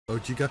Oh,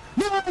 chica.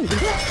 Nee!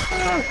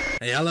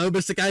 Hey, hallo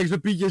beste kijkers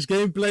van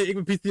PJsGameplay.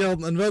 Ik ben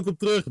Jan en welkom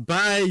terug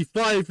bij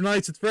Five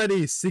Nights at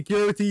Freddy's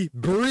Security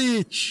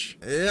Breach.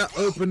 Ja,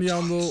 open die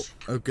handel.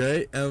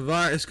 Oké, en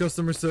waar is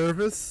customer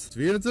service? Is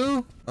weer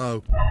naartoe? Oh.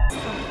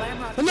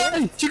 Oh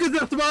nee! Chica is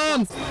achter me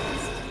aan!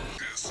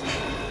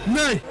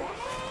 Nee!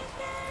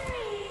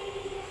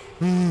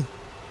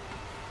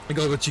 Ik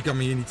hoop dat Chica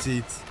me hier niet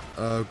ziet.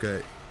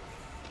 Oké.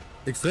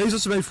 Ik vrees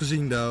dat ze me heeft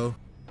gezien, though.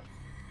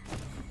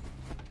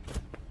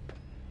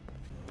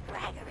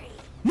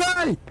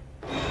 Nee!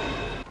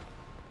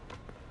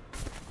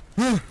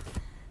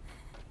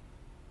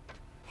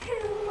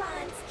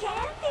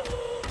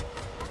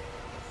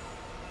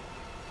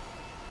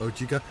 Oh,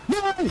 Chica.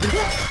 Nee!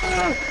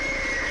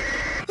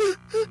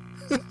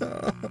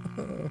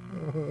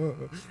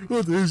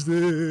 Wat is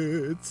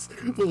dit?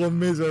 Wat een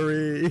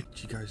misery.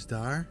 Chica is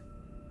daar.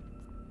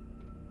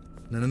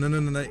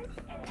 Nee.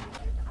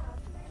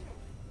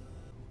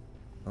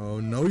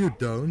 Oh, no you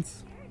don't.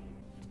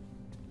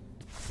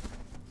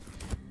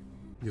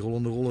 Die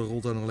rollende roller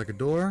rolt daar nog lekker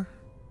door.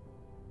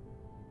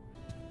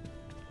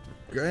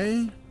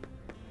 Oké.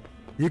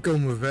 Hier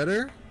komen we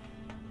verder.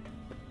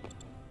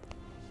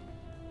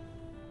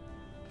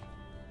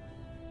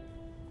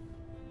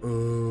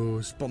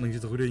 Oh, spanning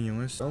zit er goed in,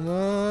 jongens. Come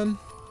on.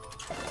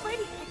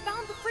 Freddy, I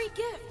found the free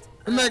gift.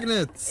 Een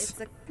magnet. It's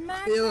a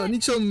magnet. Ja,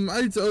 niet zo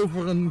uit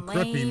over een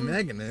crappy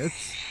magnet.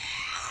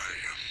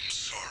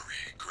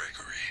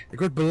 Ik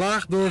word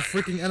belaagd door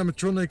freaking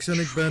animatronics en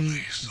ik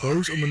ben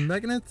boos om een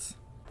magnet.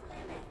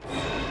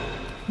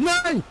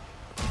 Nee!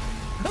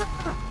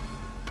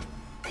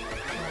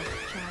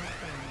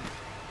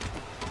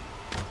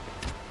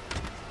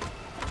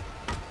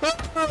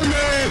 Oh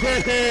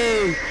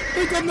nee!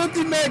 Ik had net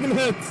die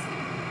magnet!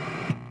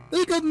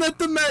 Ik had net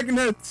de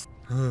magnet!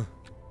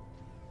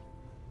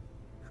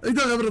 Ik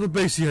dacht even dat het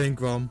beest hierheen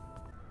kwam.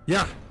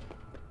 Ja!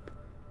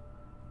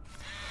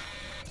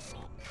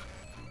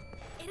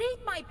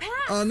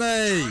 Oh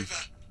nee!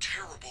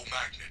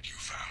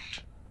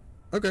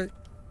 Oké.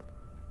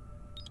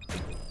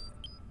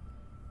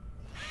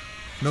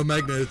 No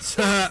magnets.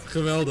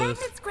 Geweldig.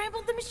 Magnet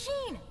scrambled the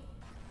machine.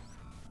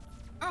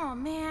 Oh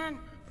man.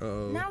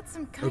 Oh. Now it's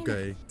some kind of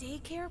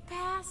daycare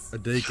pass. A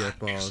daycare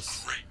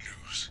pass. Great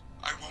news.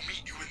 I will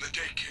meet you in the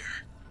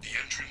daycare. The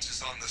entrance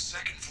is on the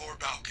second floor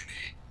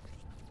balcony.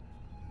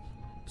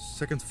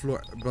 Second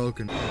floor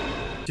balcony.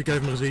 Chica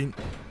heeft me gezien.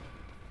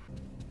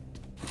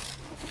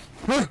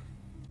 Huh!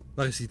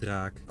 Waar is die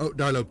draak? Oh,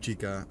 daar loopt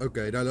Chica.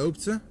 Oké, daar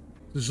loopt ze.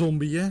 De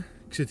zombieën.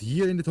 Ik zit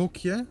hier in dit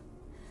hokje.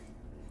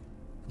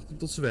 Wacht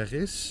tot ze weg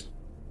is.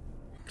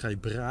 Ik ga je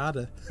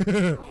braden.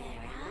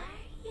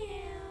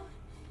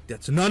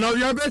 That's none of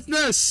your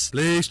business!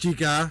 Please,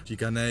 Chica.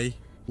 Chica, nee.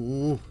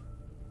 Oeh.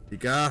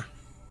 Chica.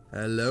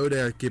 Hello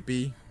there,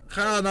 kippie.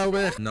 Ga nou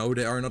weg. No,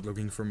 they are not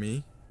looking for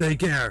me. Take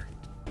care.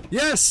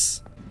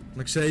 Yes! Kan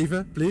ik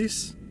saven,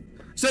 please?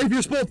 Save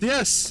your spot,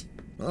 yes!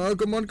 Oh,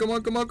 come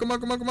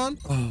on.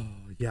 Oh,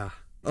 ja.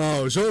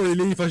 Oh, zo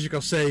lief als je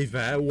kan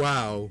saven, hè.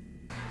 Wauw.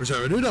 Waar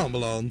zijn we nu dan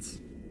beland?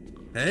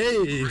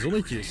 Hey,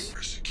 zonnetjes.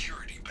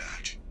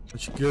 Een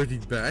security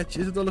badge,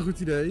 is het wel een goed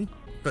idee?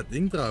 Vet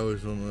ding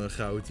trouwens van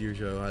goud hier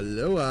zo.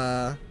 Hallo.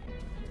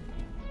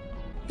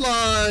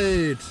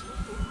 Flight!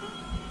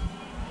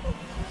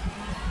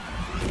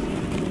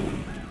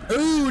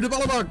 Oeh, de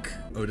ballenbak!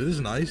 Oh, dit is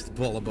nice, de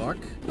ballenbak.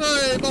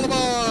 Hey,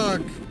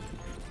 ballenbak!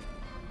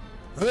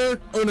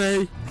 Oh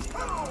nee.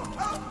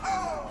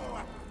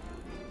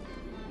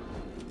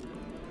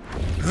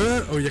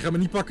 Oh, je gaat me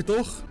niet pakken,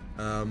 toch?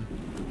 Waar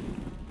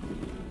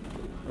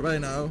ben je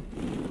nou?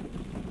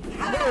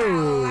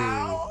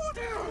 Hello!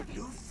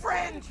 New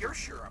friend, you're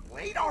sure I'm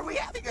late. Are we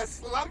having a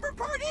slumber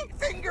party?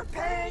 Finger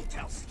paint,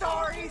 tell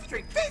stories,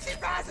 drink fizzy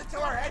baths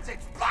until our heads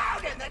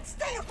explode, and then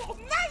stay up all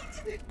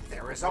night!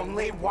 There is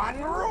only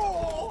one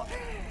rule.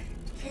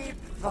 Keep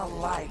the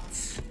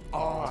lights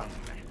on.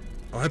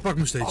 Oh, hij pakt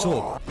me steeds op.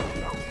 No!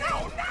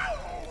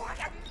 What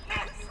a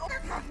mess!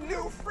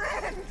 New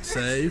friend!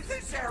 Safe.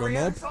 Kom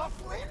op. Off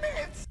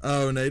limits!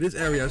 Oh nee, dit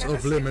area is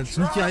off limits.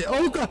 Niet jij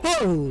ook?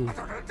 Oh!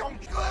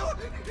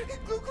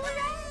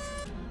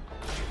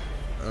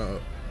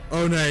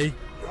 Oh nee.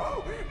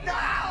 No!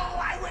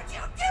 Why would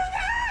you do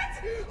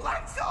that?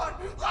 Lights on!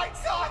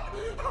 Lights on!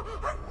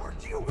 I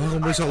warned you!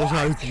 Waarom is alles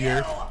uit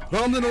hier?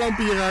 Waarom doen de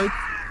lampen hier uit?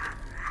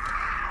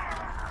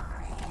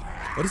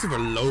 Wat is dit voor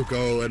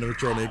loco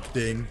animatronic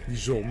ding? Die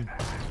zon.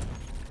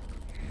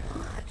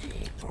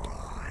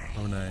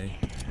 Oh nee.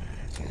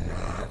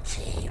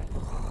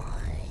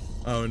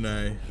 Oh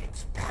nee.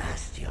 It's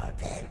past your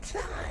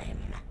bedtime.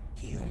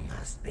 You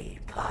must be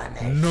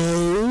punished.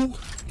 No!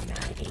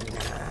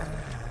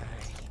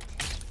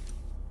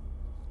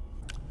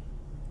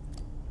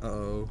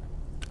 Uh-oh.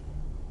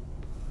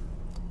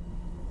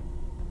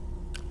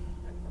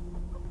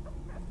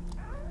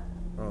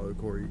 Oh, ik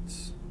hoor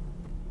iets.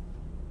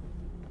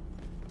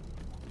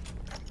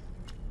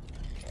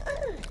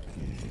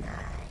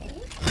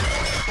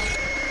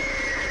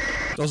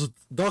 Als het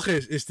dag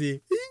is, is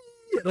die...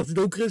 En als het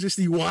donker is, is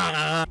die...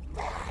 Waa!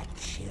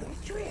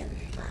 Children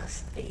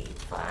must be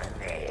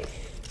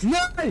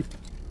Nee!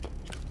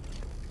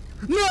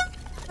 Nee!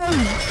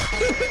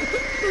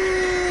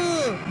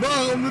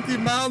 Waarom doet die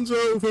maan zo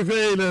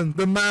vervelend?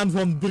 De maan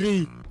van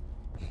 3.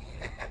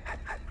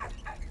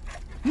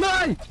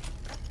 Nee!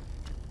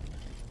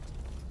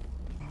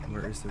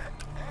 Waar is dit?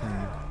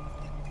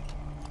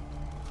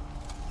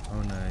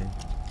 Oh nee.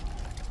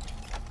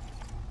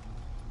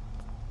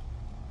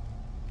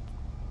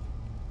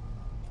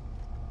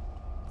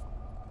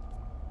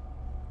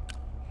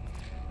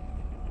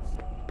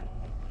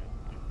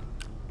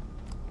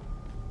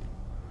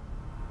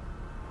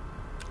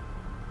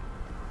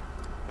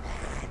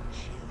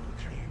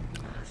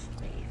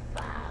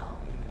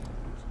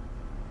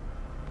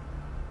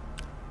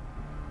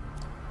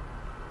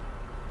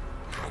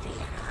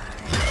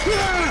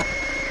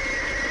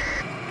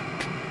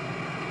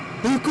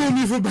 Hoe kom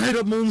je voorbij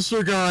dat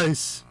monster,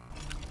 guys?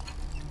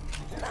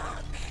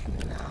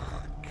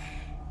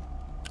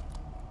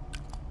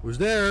 Who's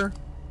there?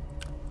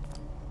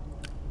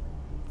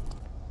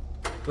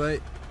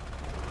 2.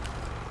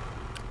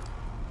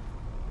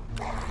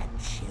 Bad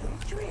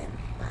children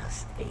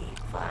must be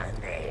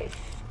punished.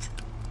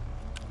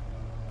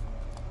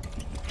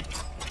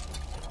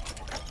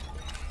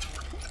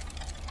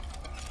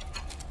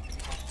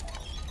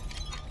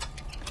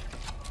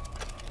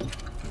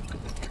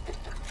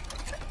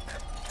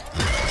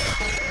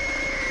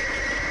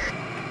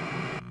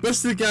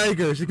 Beste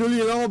kijkers, ik wil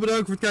jullie allemaal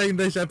bedanken voor het kijken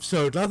naar deze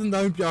episode. Laat een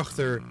duimpje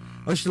achter.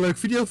 Als je het een leuk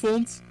video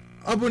vond,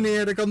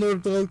 abonneer. Dan kan door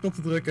op de rode knop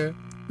te drukken.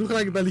 Doe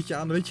gelijk een belletje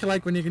aan. Dan weet je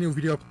gelijk wanneer ik een nieuwe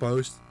video heb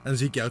gepost. En dan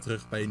zie ik jou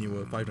terug bij een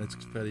nieuwe 5 Nights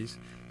at Freddy's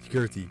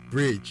Security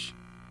Breach.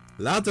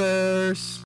 Laters!